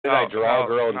did I draw a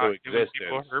girl into not giving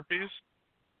people existence? herpes?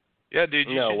 Yeah, dude,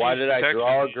 you No, should why use did I protection.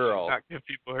 draw a You should girl? not give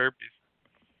people herpes.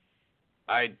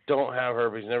 I don't have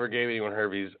herpes, never gave anyone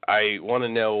herpes. I want to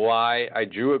know why I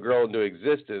drew a girl into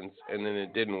existence and then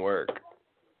it didn't work.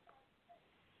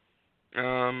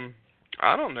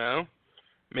 I don't know.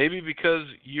 Maybe because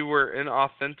you were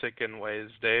inauthentic in ways,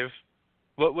 Dave.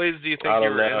 What ways do you think you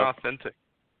were inauthentic?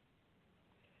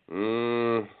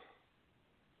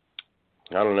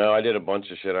 I don't know. I did a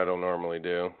bunch of shit I don't normally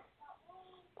do.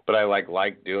 But I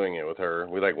liked doing it with her.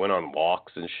 We went on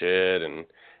walks and shit and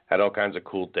had all kinds of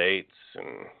cool dates,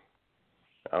 and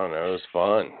I don't know, it was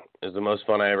fun. It was the most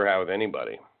fun I ever had with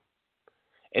anybody.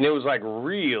 And it was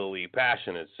really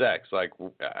passionate sex.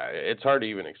 It's hard to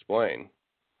even explain.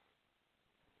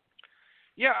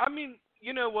 Yeah, I mean,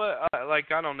 you know what? I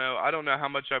don't know. I don't know how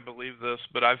much I believe this,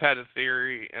 but I've had a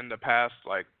theory in the past.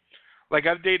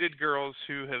 I've dated girls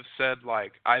who have said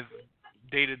I've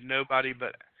dated nobody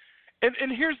but.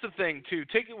 And here's the thing too.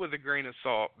 Take it with a grain of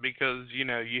salt because you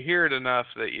hear it enough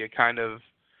that you kind of.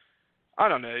 I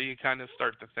don't know. You kind of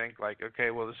start to think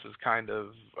okay, well, this is kind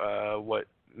of what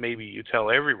maybe you tell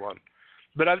everyone.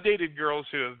 But I've dated girls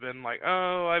who have been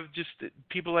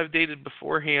people I've dated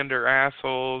beforehand are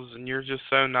assholes, and you're just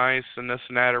so nice, and this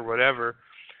and that or whatever.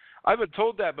 I've been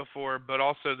told that before, but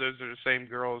also those are the same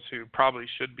girls who probably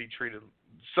should be treated.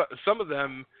 Some of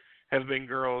them have been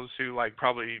girls who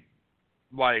probably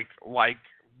like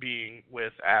being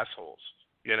with assholes,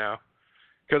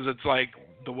 because it's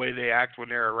the way they act when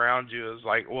they're around you is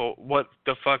well, what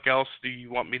the fuck else do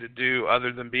you want me to do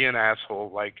other than be an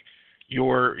asshole?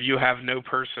 You have no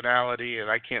personality, and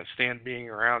I can't stand being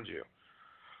around you.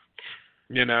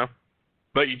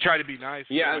 But you try to be nice.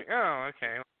 Yeah. And oh,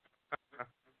 okay.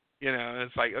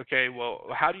 It's okay, well,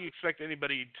 how do you expect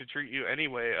anybody to treat you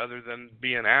anyway other than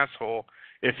be an asshole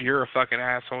if you're a fucking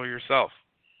asshole yourself?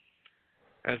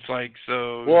 And it's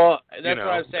so. Well, that's what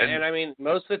I'm saying. And I mean,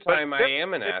 most of the time I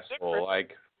am an asshole.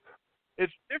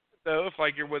 It's different though if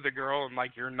you're with a girl and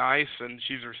you're nice and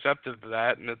she's receptive to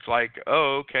that, and it's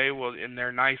oh, okay, well, and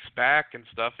they're nice back and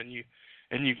stuff, and you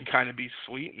can kind of be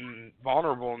sweet and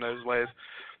vulnerable in those ways.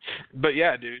 But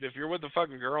yeah, dude, if you're with a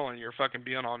fucking girl and you're fucking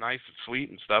being all nice and sweet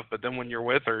and stuff, but then when you're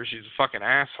with her, she's a fucking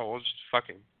asshole, just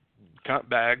fucking cunt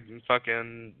bag, and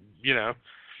fucking,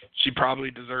 she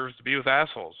probably deserves to be with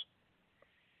assholes.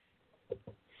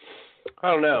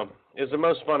 I don't know. It's the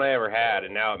most fun I ever had,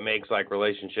 and now it makes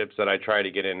relationships that I try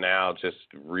to get in now just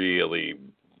really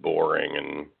boring,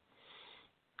 and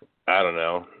I don't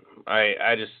know.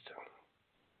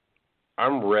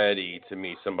 I'm ready to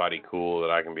meet somebody cool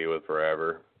that I can be with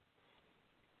forever.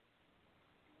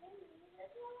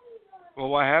 Well,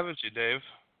 why haven't you, Dave?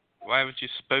 Why haven't you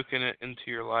spoken it into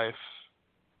your life?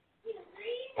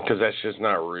 Because that's just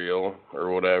not real,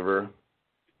 or whatever.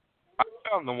 I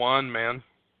found the one, man.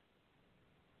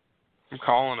 I'm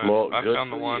calling it. Well, I good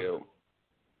found the for one. you.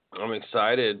 I'm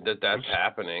excited that that's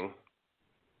happening.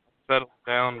 Settle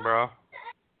down, bro.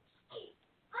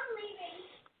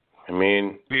 I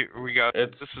mean, we got. This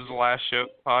is the last show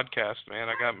podcast, man.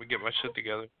 I got to get my shit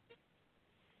together.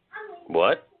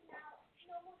 What?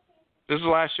 This is the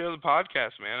last show of the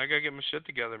podcast, man. I got to get my shit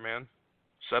together, man.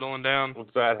 Settling down.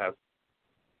 What's that have?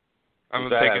 I'm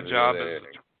going to take a job as an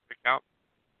accountant.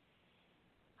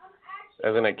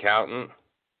 As an accountant?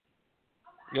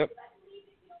 Yep.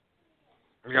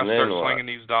 I got to start slinging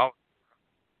these dollars.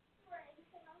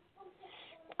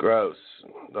 Gross.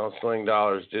 Don't sling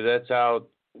dollars. Dude, that's how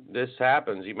this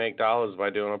happens. You make dollars by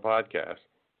doing a podcast.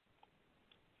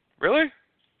 Really?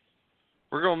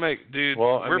 We're going to make, dude,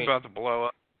 we're about to blow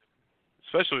up.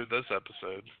 Especially with this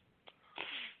episode.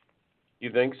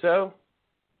 You think so?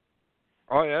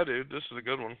 Oh, yeah, dude. This is a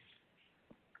good one.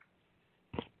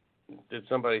 Did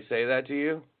somebody say that to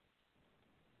you?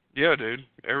 Yeah, dude.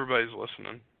 Everybody's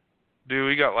listening. Dude,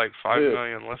 we got 5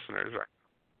 million listeners right now.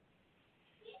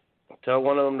 Tell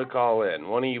one of them to call in.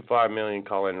 One of you 5 million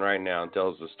call in right now and tell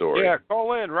us the story. Yeah,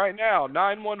 call in right now.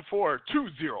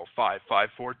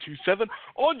 914-205-5427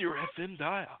 on your FM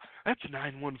dial. That's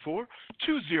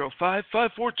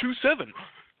 914-205-5427.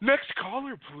 Next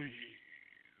caller, please.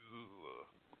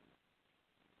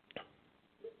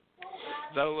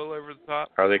 Is that a little over the top?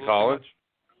 Are they calling?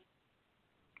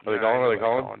 Are they calling? Are they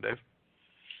calling? Dave.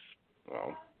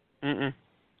 Well. Mm-mm.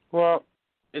 Well,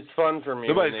 it's fun for me.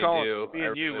 Nobody's calling. Do. Me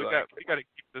and you, we got to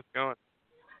keep this going.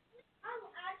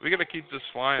 We got to keep this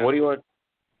flying. What do you want?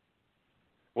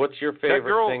 What's your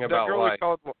favorite thing about life?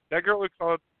 That girl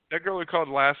who called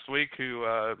last week who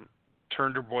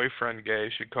turned her boyfriend gay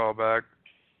should call back.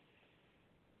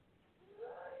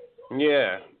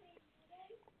 Yeah.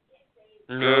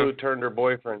 Girl who turned her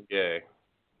boyfriend gay.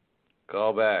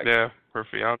 Call back. Yeah, her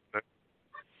fiance.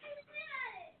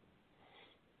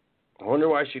 I wonder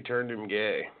why she turned him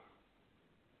gay.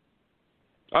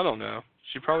 I don't know.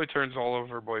 She probably turns all of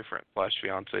her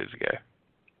boyfriend/fiancés gay.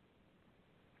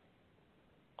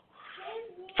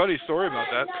 Funny story about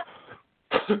that.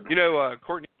 You know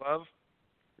Courtney Love?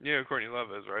 You know who Courtney Love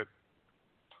is, right?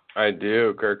 I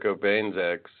do. Kurt Cobain's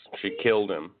ex. She killed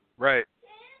him. Right.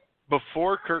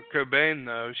 Before Kurt Cobain,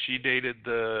 though, she dated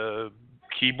the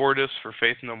keyboardist for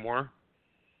Faith No More.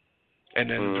 And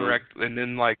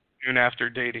then like soon after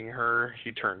dating her,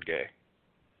 he turned gay.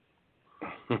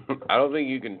 I don't think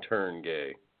you can turn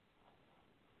gay.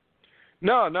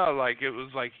 No, like it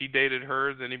was like he dated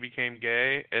her, then he became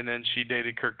gay, and then she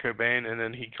dated Kurt Cobain, and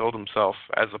then he killed himself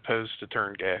as opposed to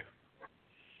turn gay.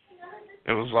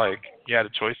 It was like he had a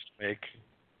choice to make,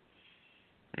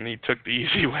 and he took the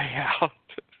easy way out.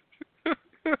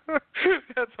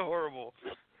 That's horrible.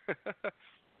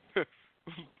 But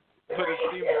it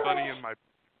seems funny in my...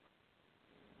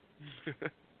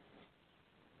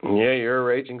 Yeah, you're a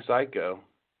raging psycho.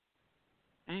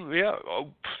 Yeah,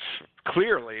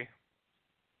 clearly.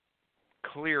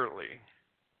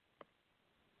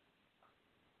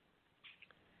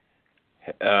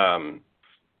 I'm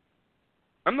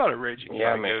not a raging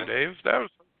psycho, man. Dave. That was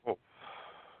cool.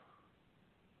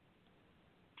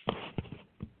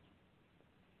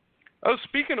 Oh,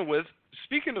 speaking of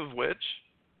which,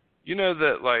 you know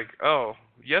that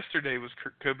yesterday was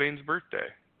Kurt Cobain's birthday.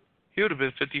 He would have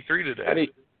been 53 today.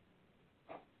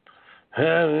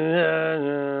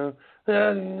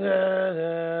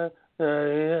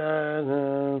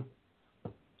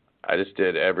 I just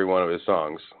did every one of his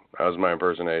songs. That was my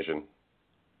impersonation.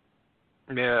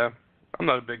 Yeah, I'm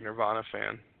not a big Nirvana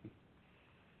fan.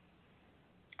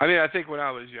 I mean, I think when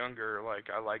I was younger,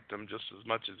 I liked them just as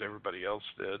much as everybody else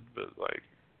did, but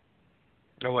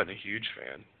I wasn't a huge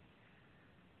fan.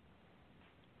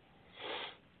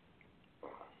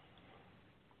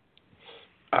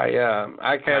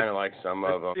 I kind of like some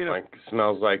of them, like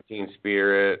Smells Like Teen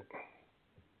Spirit.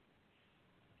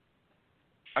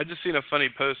 I just seen a funny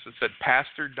post that said,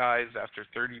 "Pastor dies after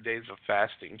 30 days of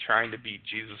fasting, trying to beat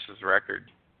Jesus'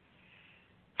 record."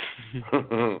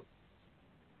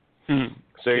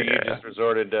 So you just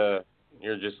resorted to,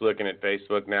 you're just looking at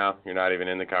Facebook now? You're not even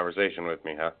in the conversation with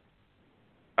me, huh?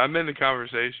 I'm in the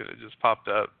conversation. It just popped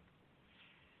up.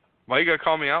 Why you gotta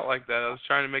call me out like that? I was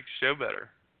trying to make the show better.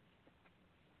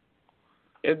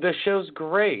 The show's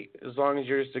great, as long as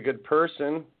you're just a good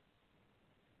person.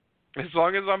 As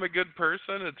long as I'm a good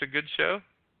person, it's a good show?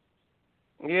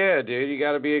 Yeah, dude, you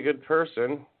gotta be a good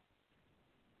person.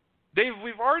 Dave,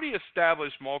 we've already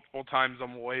established multiple times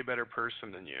I'm a way better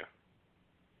person than you.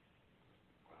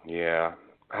 Yeah.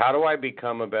 How do I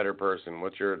become a better person?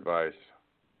 What's your advice?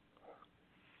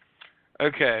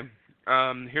 Okay.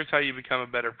 Here's how you become a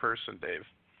better person, Dave.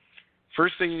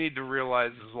 First thing you need to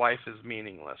realize is life is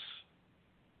meaningless.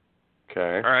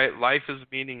 Okay. All right? Life is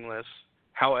meaningless.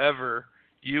 However,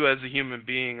 you as a human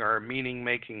being are a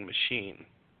meaning-making machine.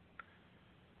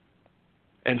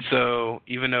 And so,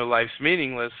 even though life's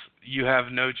meaningless, you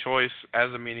have no choice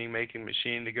as a meaning-making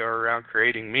machine to go around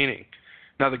creating meaning.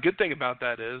 Now, the good thing about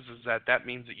that is that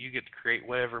means that you get to create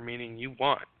whatever meaning you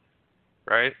want,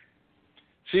 right?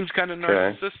 Seems kind of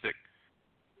narcissistic.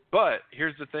 But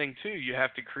here's the thing, too. You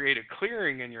have to create a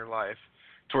clearing in your life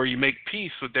to where you make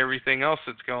peace with everything else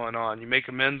that's going on. You make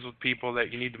amends with people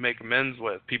that you need to make amends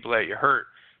with, people that you hurt,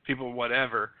 people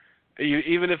whatever.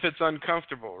 Even if it's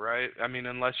uncomfortable, right? I mean,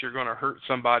 unless you're going to hurt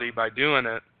somebody by doing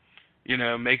it,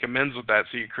 make amends with that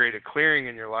so you create a clearing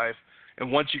in your life.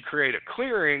 And once you create a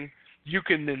clearing, you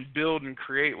can then build and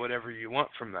create whatever you want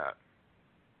from that.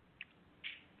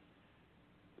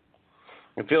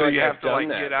 I feel like you I've have to done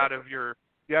that.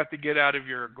 You have to get out of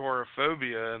your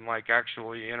agoraphobia and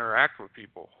actually interact with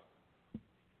people.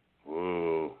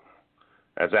 Ooh.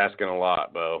 That's asking a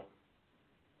lot, Bo.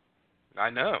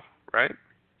 I know, right?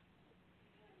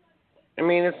 I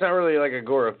mean, it's not really like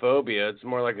agoraphobia. It's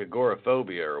more like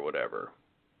agoraphobia or whatever.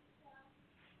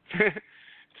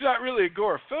 It's not really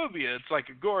agoraphobia. It's like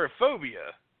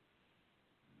agoraphobia.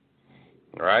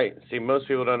 Right. See, most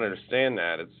people don't understand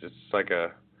that. It's just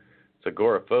it's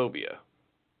agoraphobia.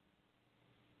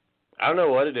 I don't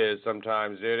know what it is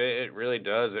sometimes, dude. It really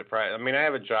does. I mean, I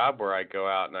have a job where I go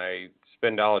out and I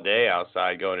spend all day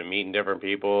outside going and meeting different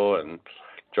people and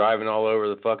driving all over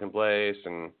the fucking place.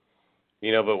 And,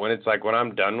 but when it's when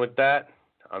I'm done with that,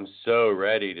 I'm so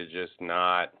ready to just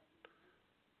not,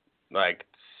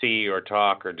 see or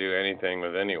talk or do anything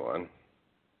with anyone.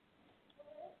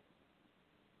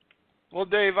 Well,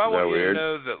 Dave, I want you weird? to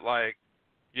know that,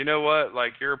 you know what?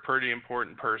 You're a pretty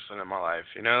important person in my life.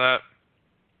 You know that?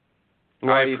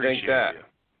 Why I do you think that? you.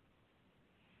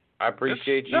 I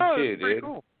appreciate you too, it's pretty dude.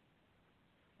 cool.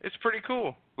 It's pretty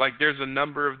cool. Like, there's a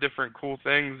number of different cool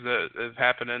things that is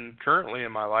happening currently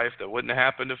in my life that wouldn't have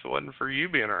happened if it wasn't for you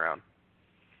being around.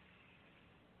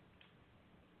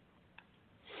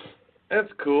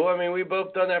 That's cool. I mean, we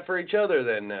both done that for each other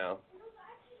then now.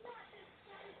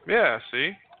 Yeah,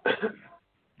 see?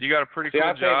 You got a pretty See,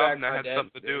 I cool pay job, back and that my had debts,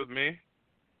 something to do dude. with me.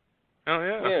 Oh,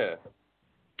 yeah. Yeah.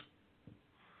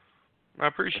 I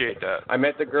appreciate that. I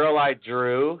met the girl I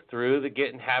drew through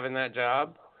having that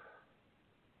job.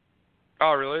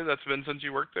 Oh, really? That's been since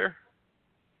you worked there?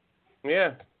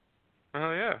 Yeah.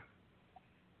 Oh, yeah.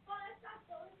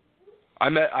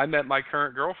 I met my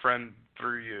current girlfriend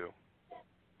through you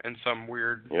in some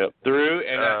weird... Yep.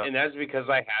 And that's because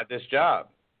I had this job.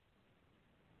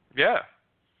 Yeah.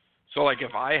 So, like,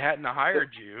 if I hadn't hired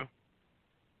you,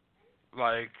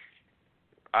 like,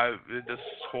 this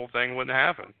whole thing wouldn't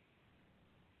happen.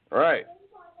 Right.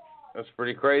 That's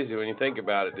pretty crazy when you think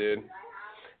about it, dude.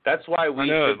 That's why we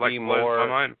should be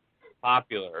more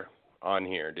popular on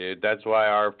here, dude. That's why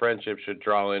our friendship should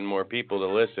draw in more people to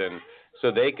listen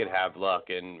so they could have luck,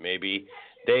 and maybe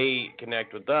they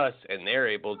connect with us, and they're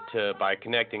able to, by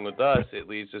connecting with us, it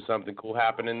leads to something cool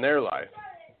happen in their life.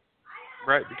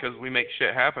 Right, because we make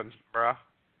shit happen, bruh.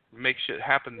 We make shit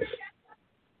happen.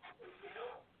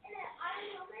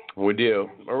 We do.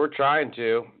 Or we're trying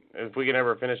to. If we can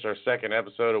ever finish our second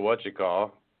episode of What You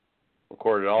Call,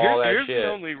 recorded all that here's shit. The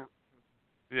only...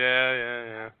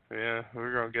 Yeah.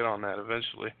 We're going to get on that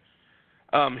eventually.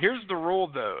 Here's the rule,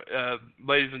 though,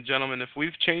 ladies and gentlemen. If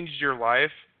we've changed your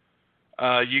life,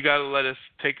 you got to let us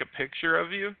take a picture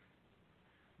of you.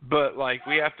 But, like,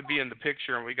 we have to be in the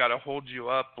picture, and we got to hold you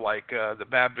up like the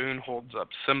baboon holds up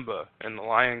Simba in The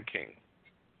Lion King.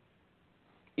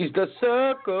 It's the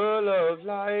circle of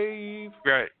life.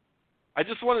 Right. I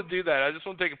just want to do that. I just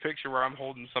want to take a picture where I'm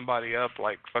holding somebody up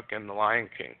like fucking The Lion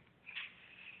King.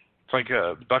 It's like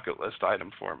a bucket list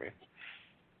item for me.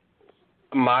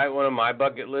 One of my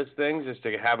bucket list things is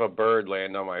to have a bird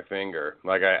land on my finger.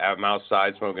 Like I'm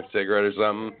outside smoking a cigarette or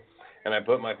something, and I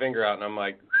put my finger out and I'm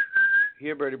like,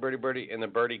 here, birdie, birdie, birdie, and the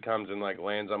birdie comes and like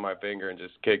lands on my finger and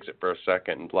just kicks it for a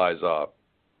second and flies off.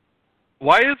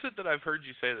 Why is it that I've heard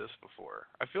you say this before?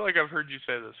 I feel like I've heard you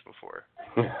say this before.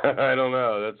 I don't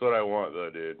know. That's what I want, though,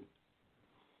 dude.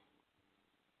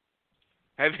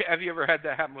 Have you ever had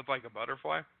that happen with like a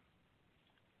butterfly?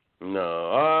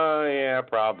 No. Yeah,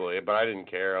 probably. But I didn't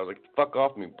care. I was like, fuck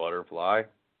off me, butterfly.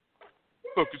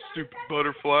 Fucking stupid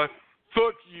butterfly.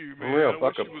 Fuck you, man. Yeah, I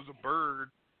wish it was a bird.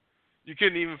 You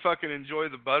couldn't even fucking enjoy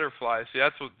the butterfly. See,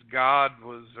 that's what God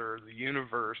was, or the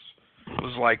universe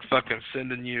was like fucking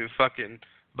sending you fucking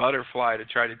butterfly to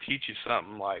try to teach you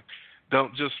something. Like,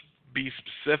 don't just be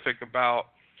specific about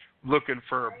looking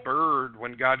for a bird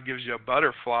when God gives you a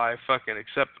butterfly. Fucking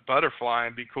accept the butterfly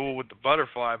and be cool with the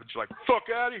butterfly, but you're like, fuck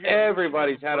out of here.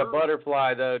 Everybody's had a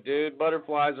butterfly, though, dude.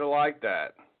 Butterflies are like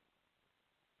that.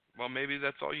 Well, maybe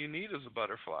that's all you need is a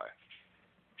butterfly.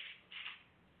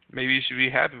 Maybe you should be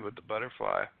happy with the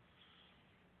butterfly.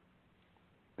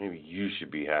 Maybe you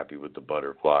should be happy with the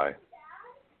butterfly.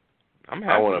 I'm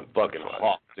happy. I want a fucking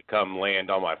hawk to come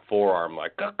land on my forearm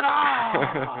like,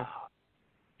 caw.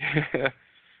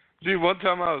 Dude, one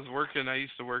time I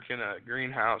used to work in a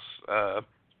greenhouse,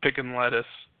 picking lettuce,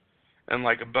 and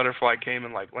like a butterfly came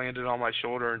and like landed on my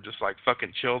shoulder and just like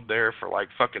fucking chilled there for like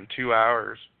fucking 2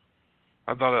 hours.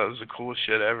 I thought that was the coolest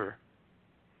shit ever.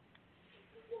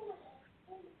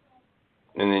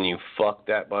 And then you fucked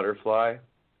that butterfly?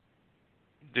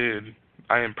 Dude,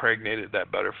 I impregnated that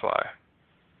butterfly.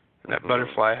 And that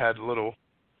butterfly had little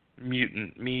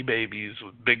mutant me babies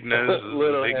with big noses and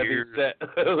big ears.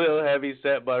 Little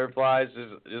heavy-set butterflies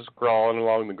just crawling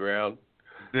along the ground.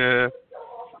 Yeah,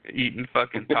 eating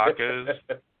fucking tacos.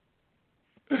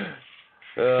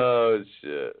 Oh,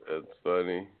 shit. That's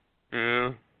funny.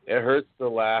 Yeah. It hurts to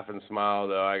laugh and smile,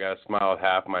 though. I got to smile with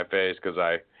half my face because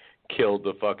I killed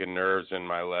the fucking nerves in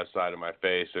my left side of my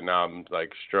face, and now I'm,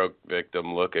 like, stroke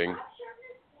victim looking.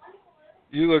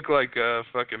 You look like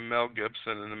fucking Mel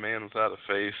Gibson in The Man Without a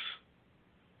Face.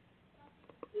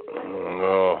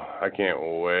 Oh, I can't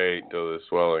wait till the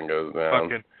swelling goes down.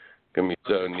 Fucking it's gonna be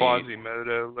so neat.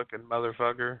 Quasimodo-looking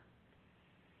motherfucker.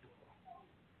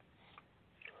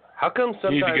 How come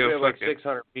sometimes we have like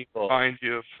 600 people, find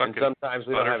you a fucking and sometimes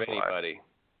we butterfly. don't have anybody?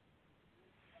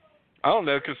 I don't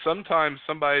know, because sometimes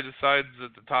somebody decides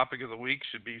that the topic of the week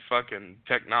should be fucking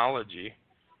technology.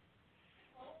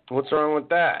 What's wrong with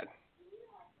that?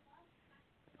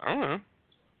 I don't know.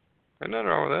 Ain't nothing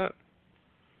wrong with that.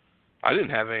 I didn't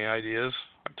have any ideas.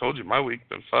 I told you my week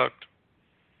been fucked.